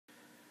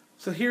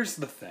So here's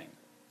the thing.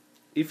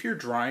 If you're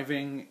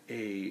driving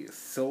a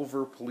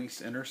silver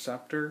police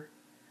Interceptor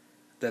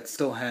that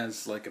still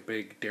has like a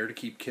big dare to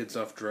keep kids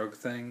off drug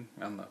thing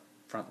on the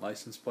front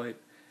license plate,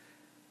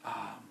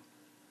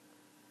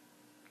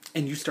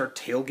 and you start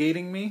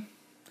tailgating me,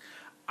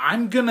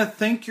 I'm gonna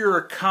think you're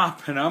a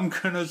cop and I'm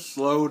gonna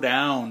slow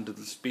down to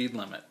the speed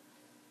limit.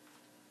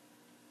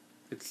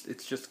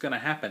 It's just gonna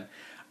happen.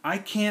 I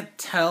can't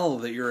tell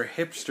that you're a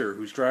hipster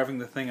who's driving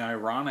the thing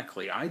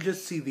ironically. I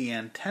just see the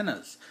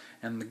antennas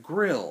and the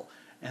grill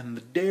and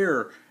the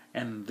dare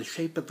and the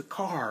shape of the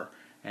car,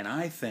 and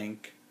I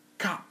think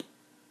cop.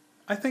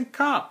 I think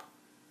cop.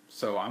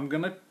 So I'm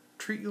gonna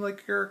treat you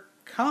like you're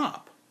a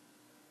cop.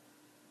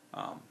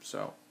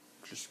 So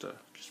just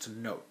a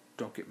note.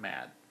 Don't get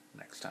mad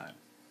next time.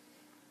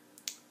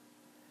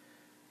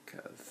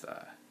 'Cause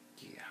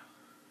yeah.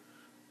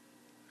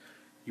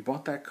 You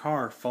bought that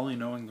car fully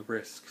knowing the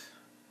risks.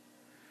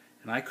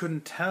 And I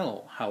couldn't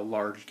tell how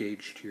large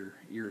gauged your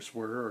ears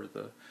were, or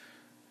the,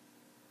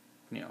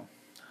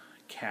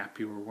 cap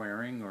you were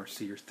wearing, or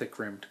see your thick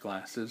rimmed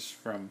glasses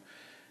from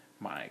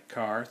my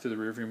car through the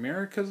rearview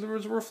mirror, because there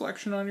was a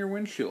reflection on your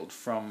windshield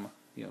from,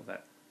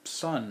 that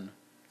sun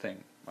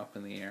thing up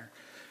in the air.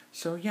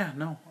 So yeah,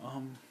 no,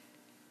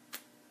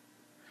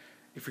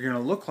 if you're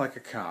gonna look like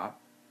a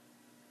cop,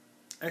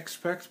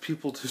 expect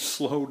people to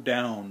slow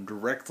down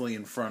directly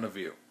in front of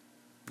you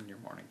in your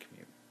morning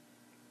commute.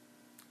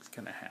 It's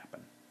gonna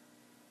happen.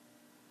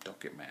 Don't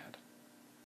get mad.